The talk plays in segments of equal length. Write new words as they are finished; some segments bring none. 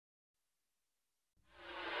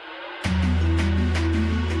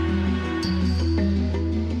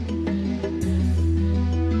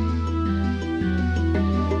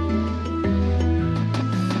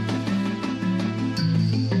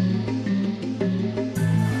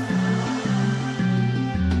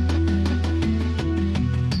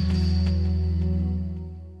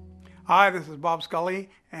Hi, this is Bob Scully,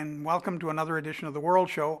 and welcome to another edition of The World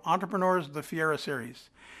Show, Entrepreneurs, the Fiera series.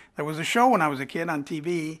 There was a show when I was a kid on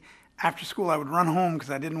TV. After school, I would run home because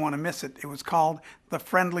I didn't want to miss it. It was called The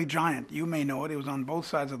Friendly Giant. You may know it. It was on both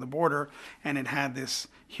sides of the border, and it had this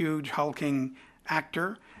huge, hulking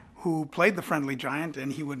actor who played the friendly giant,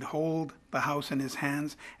 and he would hold the house in his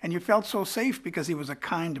hands. And you felt so safe because he was a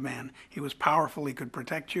kind man. He was powerful. He could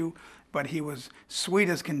protect you, but he was sweet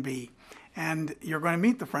as can be. And you're going to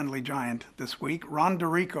meet the friendly giant this week, Ron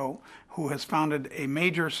DeRico, who has founded a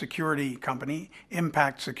major security company,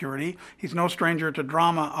 Impact Security. He's no stranger to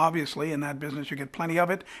drama, obviously. In that business, you get plenty of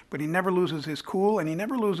it, but he never loses his cool and he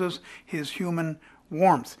never loses his human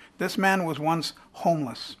warmth. This man was once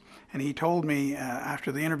homeless. And he told me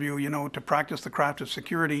after the interview, you know, to practice the craft of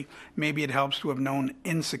security, maybe it helps to have known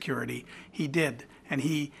insecurity. He did. And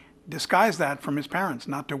he disguised that from his parents,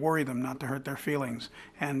 not to worry them, not to hurt their feelings.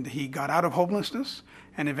 And he got out of homelessness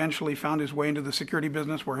and eventually found his way into the security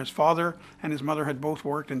business where his father and his mother had both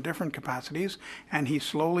worked in different capacities. And he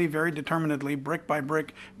slowly, very determinedly, brick by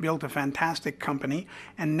brick, built a fantastic company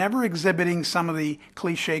and never exhibiting some of the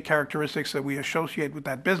cliche characteristics that we associate with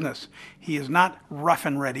that business. He is not rough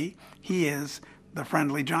and ready. He is the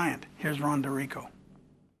friendly giant. Here's Ron DeRico.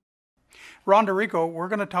 Ron DeRico, we're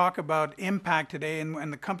going to talk about Impact today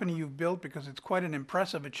and the company you've built because it's quite an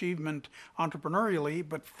impressive achievement entrepreneurially.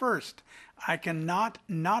 But first, I cannot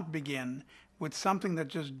not begin with something that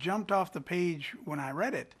just jumped off the page when I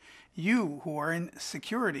read it. You, who are in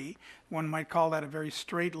security, one might call that a very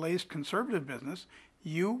straight-laced conservative business,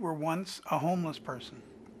 you were once a homeless person.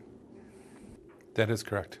 That is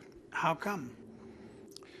correct. How come?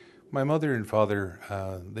 My mother and father,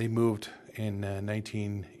 they moved in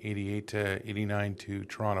 1988 to 89 to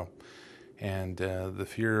Toronto, and the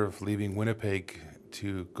fear of leaving Winnipeg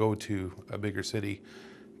to go to a bigger city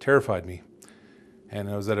terrified me. And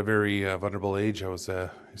I was at a very vulnerable age. I was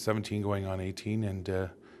 17 going on 18, and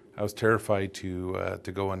I was terrified to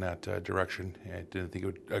go in that direction. I didn't think it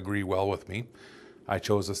would agree well with me. I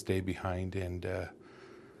chose to stay behind and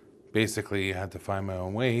basically had to find my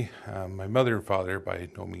own way. My mother and father by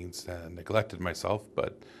no means neglected myself,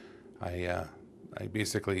 but I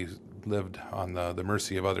basically lived on the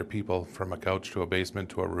mercy of other people, from a couch to a basement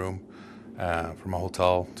to a room, from a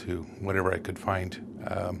hotel to whatever I could find.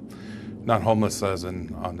 Not homeless as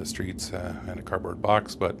in on the streets in a cardboard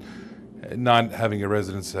box, but not having a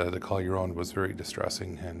residence to call your own was very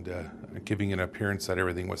distressing, and giving an appearance that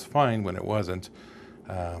everything was fine when it wasn't.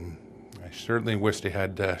 I certainly wish they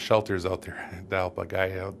had shelters out there to help a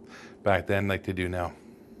guy out back then like they do now.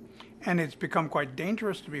 And it's become quite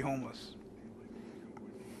dangerous to be homeless.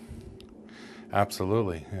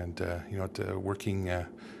 Absolutely, and working. I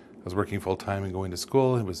was working full time and going to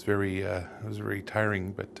school. It was very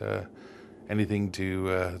tiring. But anything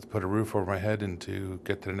to put a roof over my head and to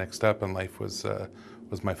get to the next step in life was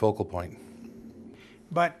my focal point.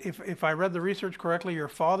 But if I read the research correctly, your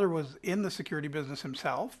father was in the security business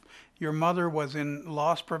himself. Your mother was in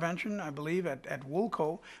loss prevention, I believe, at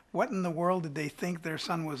Woolco. What in the world did they think their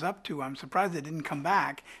son was up to? I'm surprised they didn't come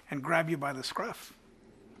back and grab you by the scruff.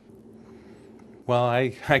 Well, I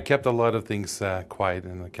kept a lot of things quiet,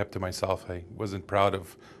 and I kept to myself. I wasn't proud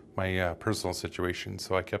of my personal situation,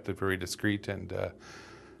 so I kept it very discreet, and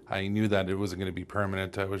I knew that it wasn't going to be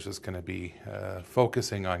permanent. I was just going to be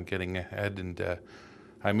focusing on getting ahead, and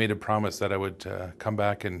I made a promise that I would come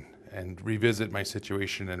back and revisit my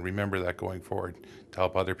situation and remember that going forward to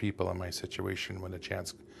help other people in my situation when the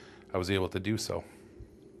chance I was able to do so.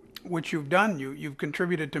 Which you've done. You've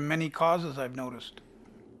contributed to many causes, I've noticed.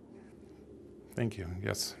 Thank you.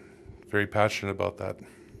 Yes, very passionate about that.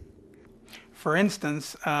 For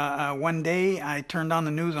instance, one day I turned on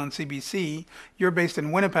the news on CBC. You're based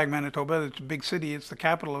in Winnipeg, Manitoba. It's a big city. It's the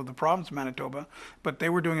capital of the province of Manitoba. But they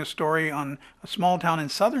were doing a story on a small town in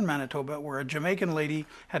southern Manitoba where a Jamaican lady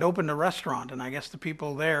had opened a restaurant. And I guess the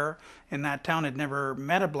people there in that town had never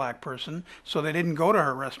met a black person, so they didn't go to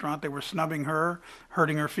her restaurant. They were snubbing her,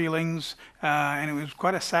 hurting her feelings. And it was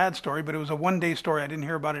quite a sad story, but it was a one-day story. I didn't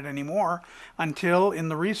hear about it anymore until in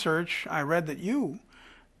the research I read that you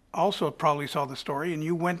also probably saw the story and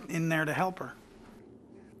you went in there to help her.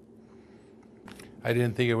 I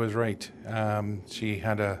didn't think it was right. She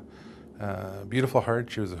had a beautiful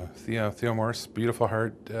heart. She was a Theomorse, beautiful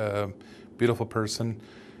heart, beautiful person.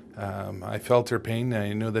 I felt her pain.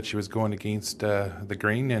 I knew that she was going against the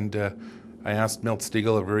grain, and I asked Milt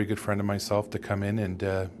Stiegel, a very good friend of myself, to come in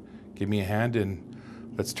and give me a hand, and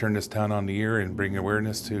let's turn this town on the ear and bring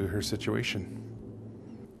awareness to her situation.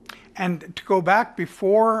 And to go back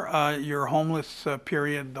before your homeless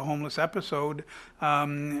period, the homeless episode,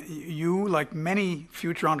 you, like many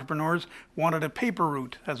future entrepreneurs, wanted a paper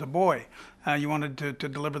route as a boy. You wanted to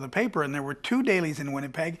deliver the paper, and there were two dailies in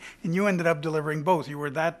Winnipeg, and you ended up delivering both. You were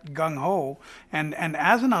that gung-ho. And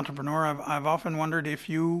as an entrepreneur, I've often wondered if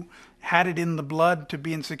you had it in the blood to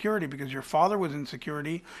be in security, because your father was in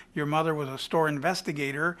security, your mother was a store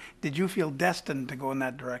investigator. Did you feel destined to go in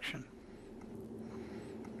that direction?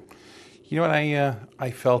 You know what,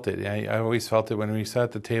 I felt it. I always felt it when we sat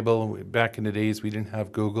at the table. Back in the days, we didn't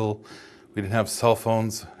have Google, we didn't have cell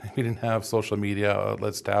phones, we didn't have social media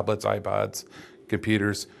outlets, tablets, iPods,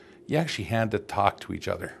 computers. You actually had to talk to each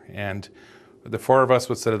other. And the four of us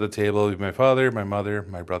would sit at the table, my father, my mother,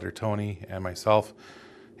 my brother Tony, and myself.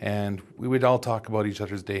 And we would all talk about each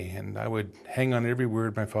other's day. And I would hang on every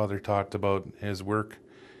word my father talked about his work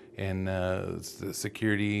in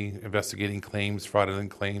security, investigating claims,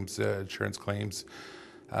 fraudulent claims, insurance claims.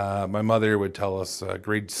 My mother would tell us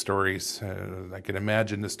great stories. I can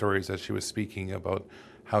imagine the stories that she was speaking about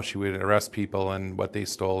how she would arrest people and what they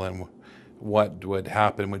stole and what would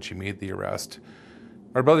happen when she made the arrest.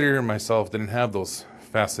 My brother and myself didn't have those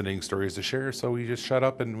fascinating stories to share, so we just shut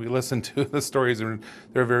up and we listened to the stories, and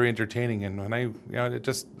they're very entertaining. And when it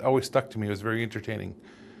just always stuck to me. It was very entertaining.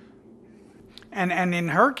 And in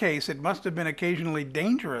her case, it must have been occasionally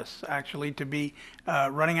dangerous, actually, to be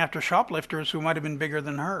running after shoplifters who might have been bigger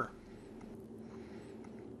than her.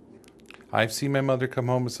 I've seen my mother come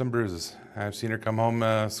home with some bruises. I've seen her come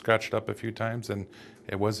home scratched up a few times, and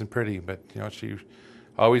it wasn't pretty. But she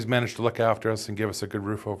always managed to look after us and give us a good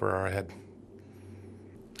roof over our head.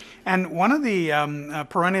 And one of the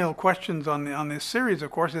perennial questions on this series,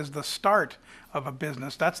 of course, is the start of a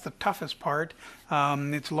business. That's the toughest part.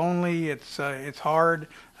 It's lonely. It's hard.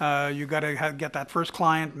 You got to get that first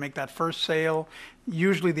client, make that first sale.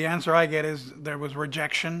 Usually, the answer I get is there was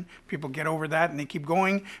rejection. People get over that and they keep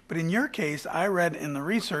going. But in your case, I read in the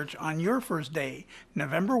research on your first day,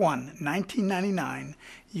 November 1, 1999,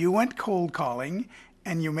 you went cold calling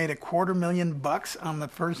and you made $250,000 on the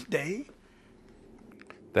first day.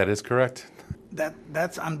 That is correct.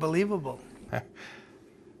 That's unbelievable.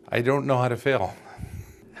 I don't know how to fail.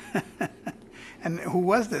 And who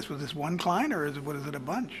was this? Was this one client, or is it a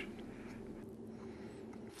bunch?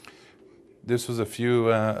 This was a few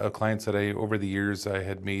clients that over the years, I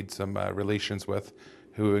had made some relations with,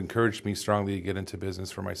 who encouraged me strongly to get into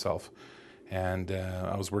business for myself. And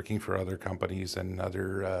I was working for other companies and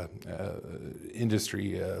other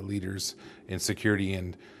industry leaders in security,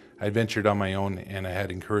 and I ventured on my own, and I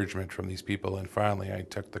had encouragement from these people. And finally, I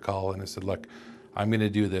took the call and I said, "Look, I'm going to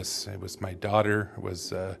do this." It was my daughter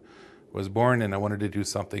was born, and I wanted to do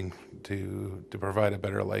something to provide a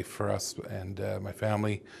better life for us and my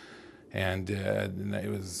family. And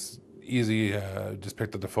it was easy. Just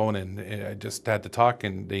picked up the phone, and I just had to talk.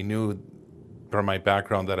 And they knew from my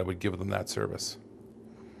background that I would give them that service.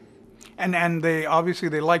 And they obviously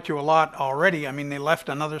they liked you a lot already. I mean, they left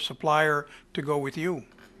another supplier to go with you.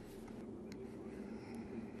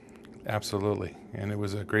 Absolutely, and it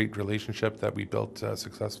was a great relationship that we built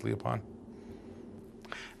successfully upon.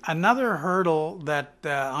 Another hurdle that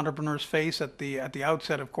entrepreneurs face at the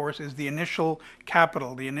outset, of course, is the initial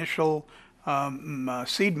capital, the initial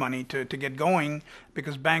seed money to get going,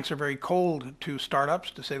 because banks are very cold to startups,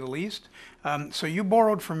 to say the least. So you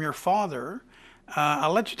borrowed from your father.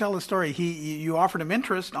 I'll let you tell the story. You offered him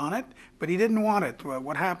interest on it, but he didn't want it.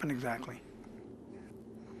 What happened exactly?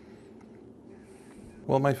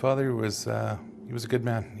 Well, my father was he was a good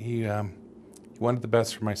man. He wanted the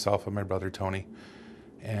best for myself and my brother Tony,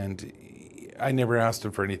 and I never asked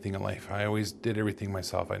him for anything in life. I always did everything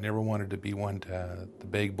myself. I never wanted to be one to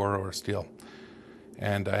beg, borrow, or steal.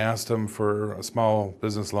 And I asked him for a small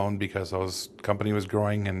business loan because our company was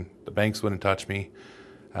growing and the banks wouldn't touch me.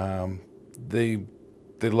 They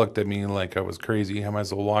looked at me like I was crazy. I might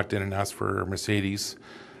as well walked in and asked for a Mercedes.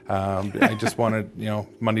 I just wanted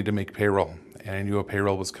money to make payroll. And I knew a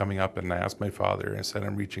payroll was coming up, and I asked my father, and I said,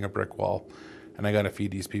 "I'm reaching a brick wall, and I got to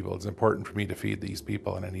feed these people. It's important for me to feed these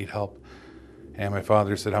people, and I need help." And my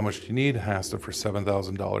father said, "How much do you need?" I asked him for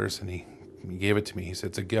 $7,000, and he gave it to me. He said,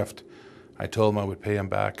 "It's a gift." I told him I would pay him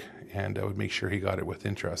back, and I would make sure he got it with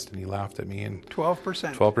interest. And he laughed at me. And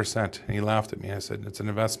 12%. 12%. And he laughed at me. I said, "It's an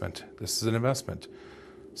investment. This is an investment."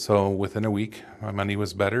 So within a week, my money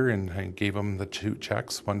was better, and I gave him the two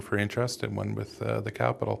checks, one for interest and one with the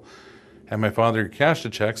capital. And my father cashed the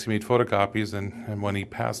checks. He made photocopies, and when he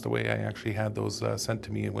passed away, I actually had those sent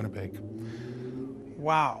to me in Winnipeg.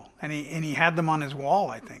 Wow. And he had them on his wall,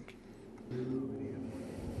 I think.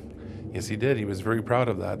 Yes, he did. He was very proud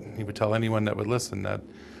of that. He would tell anyone that would listen that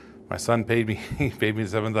my son paid me he paid me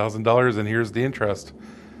 $7,000, and here's the interest.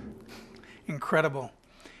 Incredible.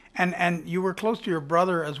 And you were close to your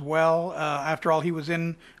brother as well. After all, he was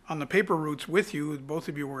in on the paper routes with you. Both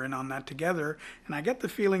of you were in on that together. And I get the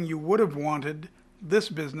feeling you would have wanted this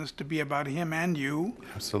business to be about him and you.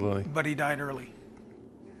 Absolutely. But he died early.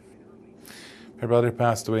 My brother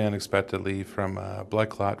passed away unexpectedly from a blood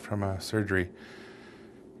clot from a surgery.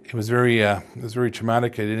 It was very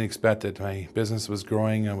traumatic. I didn't expect it. My business was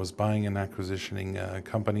growing. I was buying and acquisitioning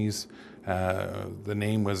companies. The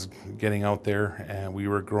name was getting out there, and we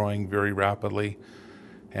were growing very rapidly.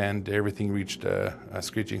 And everything reached a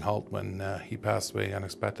screeching halt when he passed away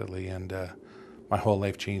unexpectedly, and my whole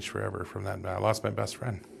life changed forever from that. I lost my best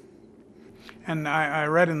friend. And I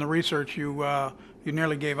read in the research you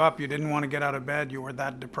nearly gave up. You didn't want to get out of bed. You were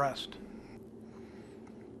that depressed.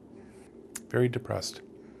 Very depressed.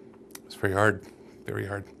 It was very hard, very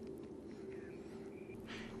hard.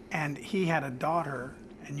 And he had a daughter,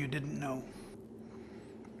 and you didn't know.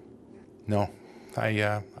 No,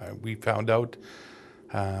 we found out.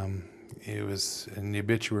 It was in the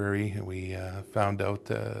obituary. We found out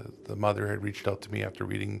the mother had reached out to me after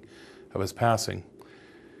reading of his passing,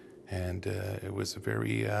 and it was a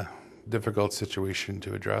very difficult situation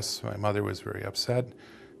to address. My mother was very upset.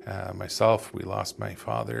 Myself, we lost my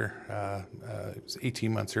father. It was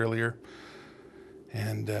 18 months earlier,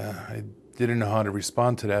 and I didn't know how to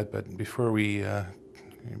respond to that. But before we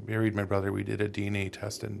buried my brother, we did a DNA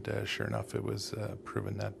test, and sure enough, it was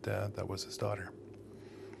proven that that was his daughter.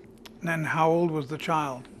 And how old was the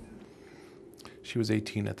child? She was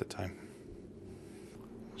 18 at the time.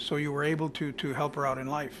 So you were able to help her out in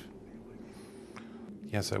life.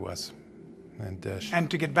 Yes, I was. And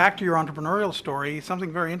to get back to your entrepreneurial story,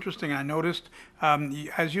 something very interesting I noticed,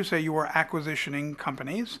 as you say, you were acquisitioning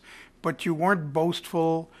companies, but you weren't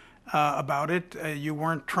boastful about it. You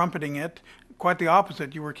weren't trumpeting it. Quite the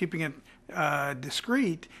opposite. You were keeping it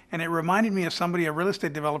discreet, and it reminded me of somebody, a real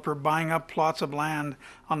estate developer, buying up plots of land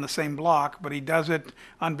on the same block, but he does it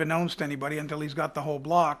unbeknownst to anybody until he's got the whole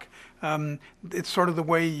block. It's sort of the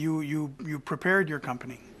way you prepared your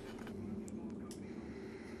company.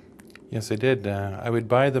 Yes, I did. I would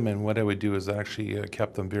buy them, and what I would do is I actually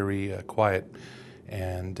kept them very quiet,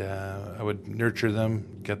 and I would nurture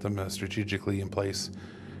them, get them strategically in place,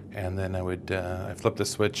 and then I flipped the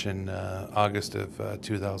switch in August of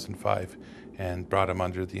 2005 and brought them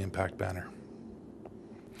under the Impact banner.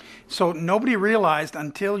 So nobody realized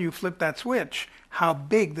until you flipped that switch how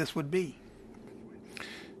big this would be.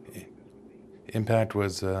 Impact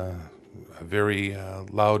was a very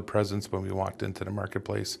loud presence when we walked into the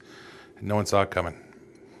marketplace. No one saw it coming.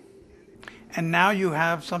 And now you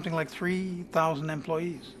have something like 3,000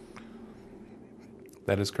 employees.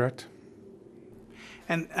 That is correct.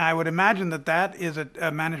 And I would imagine that that is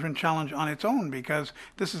a management challenge on its own, because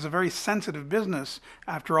this is a very sensitive business.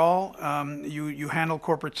 After all, you handle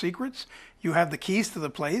corporate secrets. You have the keys to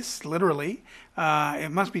the place, literally.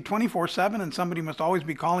 It must be 24/7, and somebody must always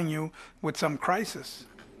be calling you with some crisis.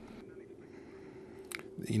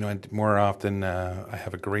 You know, and more often I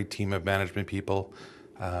have a great team of management people,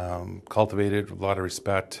 cultivated with a lot of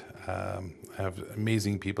respect. I have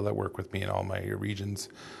amazing people that work with me in all my regions.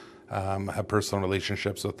 I have personal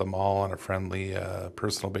relationships with them all on a friendly,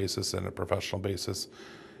 personal basis and a professional basis.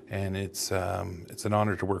 And it's an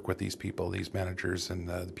honor to work with these people, these managers, and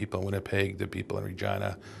the people in Winnipeg, the people in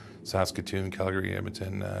Regina, Saskatoon, Calgary,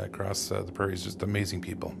 Edmonton, across the prairies, just amazing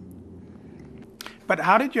people. But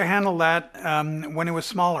how did you handle that when it was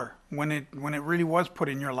smaller, when it really was put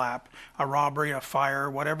in your lap, a robbery, a fire,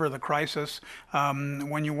 whatever the crisis,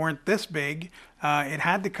 when you weren't this big, it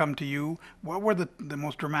had to come to you. What were the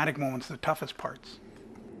most dramatic moments, the toughest parts?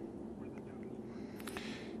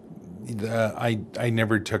 I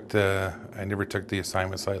never took the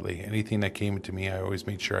assignment lightly. Anything that came to me, I always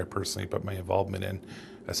made sure I personally put my involvement in,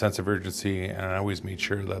 a sense of urgency, and I always made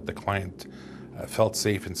sure that the client felt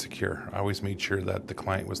safe and secure. I always made sure that the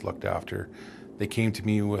client was looked after. They came to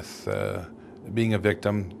me with being a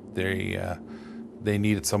victim. They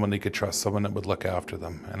needed someone they could trust, someone that would look after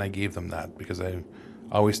them, and I gave them that because I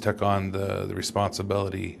always took on the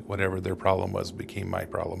responsibility. Whatever their problem was became my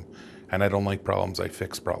problem, and I don't like problems. I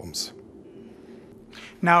fix problems.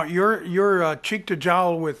 Now you're cheek to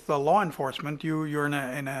jowl with law enforcement. You're in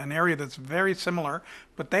an area that's very similar,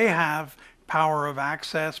 but they have power of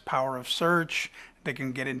access, power of search. They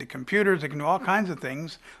can get into computers. They can do all kinds of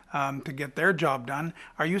things to get their job done.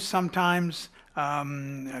 Are you sometimes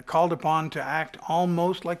called upon to act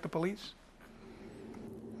almost like the police?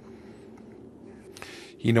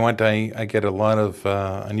 You know what? I get a lot of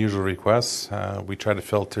unusual requests. We try to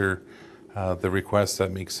filter the requests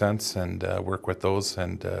that make sense and work with those,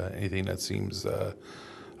 and anything that seems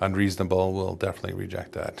unreasonable, we'll definitely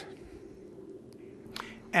reject that.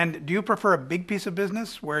 And do you prefer a big piece of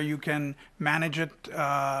business where you can manage it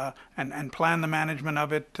and plan the management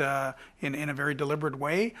of it in a very deliberate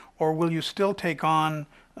way, or will you still take on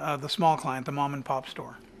the small client, the mom and pop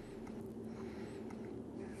store?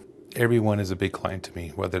 Everyone is a big client to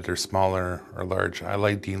me, whether they're small or large. I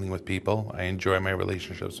like dealing with people. I enjoy my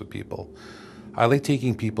relationships with people. I like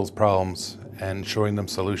taking people's problems and showing them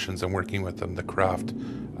solutions and working with them to craft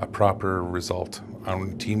a proper result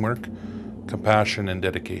on teamwork, compassion, and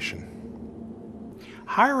dedication.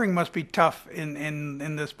 Hiring must be tough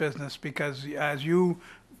in this business because, as you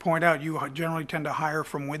point out, you generally tend to hire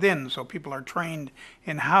from within, so people are trained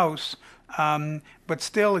in-house. But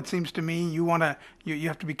still, it seems to me you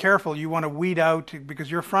have to be careful. You want to weed out, because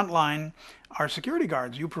your front line are security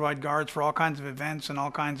guards. You provide guards for all kinds of events and all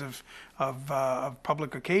kinds of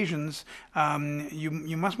public occasions.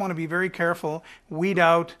 You must want to be very careful, weed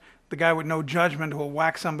out the guy with no judgment who will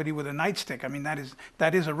whack somebody with a nightstick. I mean,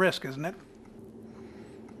 that is a risk, isn't it?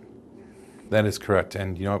 That is correct.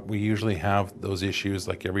 And we usually have those issues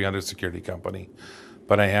like every other security company,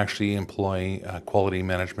 but I actually employ quality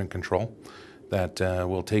management control that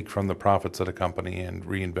will take from the profits of the company and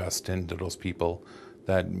reinvest into those people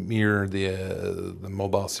that mirror the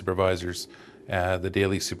mobile supervisors, the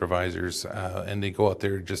daily supervisors, and they go out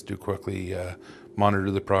there just to quickly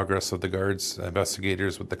monitor the progress of the guards,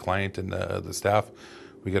 investigators with the client and the staff.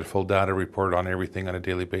 We get a full data report on everything on a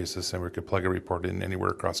daily basis, and we could plug a report in anywhere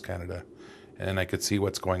across Canada. And I could see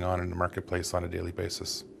what's going on in the marketplace on a daily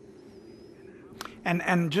basis.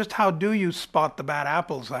 And just how do you spot the bad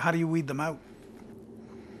apples? How do you weed them out?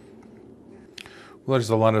 Well,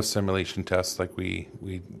 there's a lot of simulation tests. Like we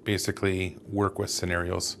basically work with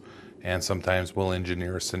scenarios, and sometimes we'll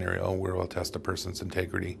engineer a scenario where we'll test a person's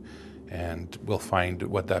integrity, and we'll find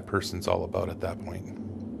what that person's all about at that point.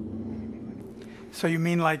 So you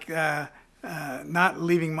mean like not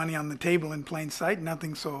leaving money on the table in plain sight,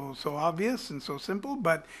 nothing so obvious and so simple,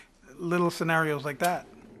 but little scenarios like that.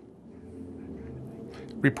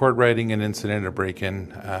 Report writing an incident, a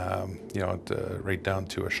break-in, right down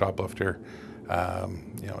to a shoplifter, a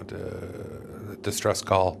distress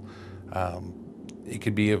call. It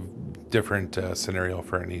could be a different scenario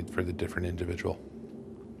for the different individual.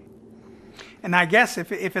 And I guess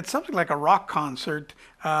if it's something like a rock concert,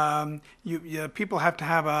 people have to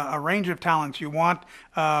have a range of talents. You want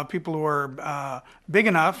people who are big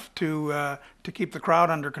enough to keep the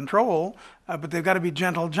crowd under control, but they've got to be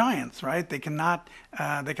gentle giants, right? They cannot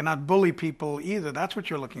bully people either. That's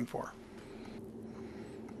what you're looking for.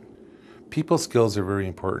 People skills are very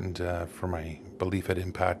important for my belief at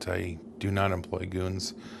Impact. I do not employ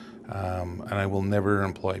goons, and I will never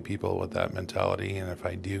employ people with that mentality. And if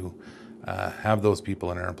I do have those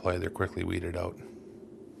people in our employ, they're quickly weeded out.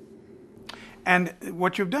 And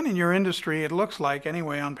what you've done in your industry, it looks like,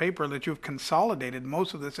 anyway, on paper, that you've consolidated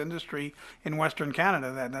most of this industry in Western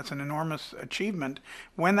Canada. That's an enormous achievement.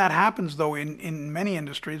 When that happens, though, in many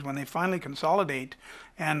industries, when they finally consolidate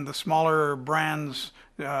and the smaller brands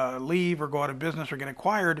leave or go out of business or get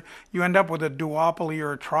acquired, you end up with a duopoly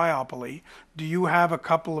or a triopoly. Do you have a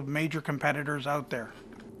couple of major competitors out there?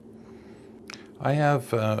 I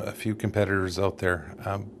have a few competitors out there.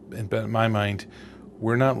 In my mind,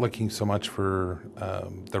 we're not looking so much for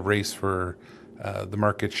the race for the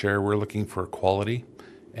market share. We're looking for quality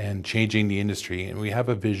and changing the industry. And we have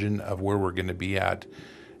a vision of where we're going to be at.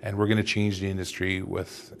 And we're going to change the industry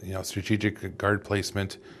with strategic guard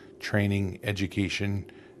placement, training, education,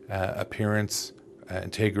 appearance,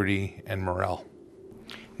 integrity, and morale.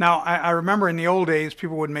 Now, I remember in the old days,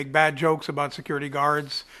 people would make bad jokes about security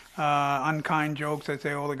guards, unkind jokes. They'd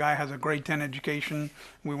say, oh, the guy has a grade 10 education.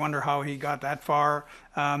 We wonder how he got that far.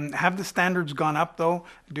 Have the standards gone up, though?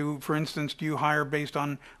 For instance, do you hire based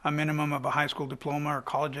on a minimum of a high school diploma or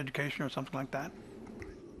college education or something like that?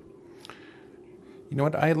 You know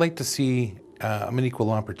what? I'd like to see an equal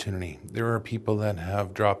opportunity. There are people that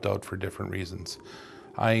have dropped out for different reasons.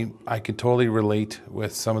 I could totally relate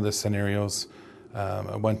with some of the scenarios.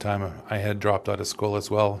 At one time, I had dropped out of school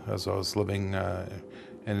as well, as I was living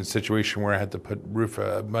in a situation where I had to put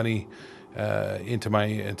money into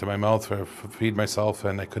my mouth to feed myself,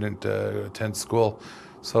 and I couldn't attend school,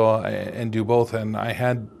 and do both. And I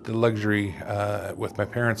had the luxury with my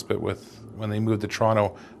parents, but when they moved to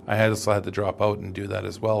Toronto, I also had to drop out and do that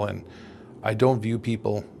as well. And I don't view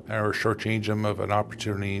people or shortchange them of an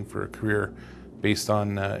opportunity for a career based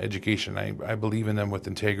on education. I believe in them with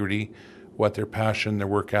integrity, what their passion, their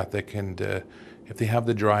work ethic, and if they have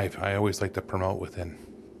the drive, I always like to promote within.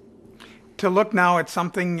 to look now at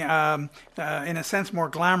something, in a sense, more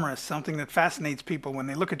glamorous, something that fascinates people when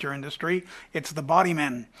they look at your industry. It's the body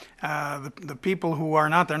men, the people who are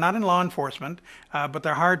not, they're not in law enforcement, but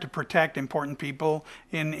they're hired to protect important people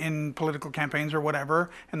in political campaigns or whatever,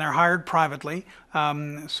 and they're hired privately.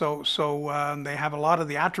 So they have a lot of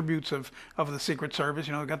the attributes of the Secret Service.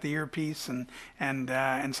 You know, they've got the earpiece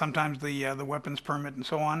and sometimes the weapons permit and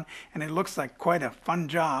so on. And it looks like quite a fun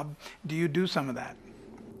job. Do you do some of that?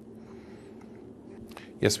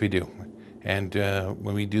 Yes, we do. And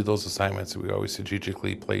when we do those assignments, we always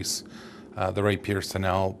strategically place the right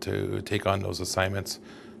personnel to take on those assignments,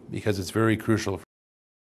 because it's very crucial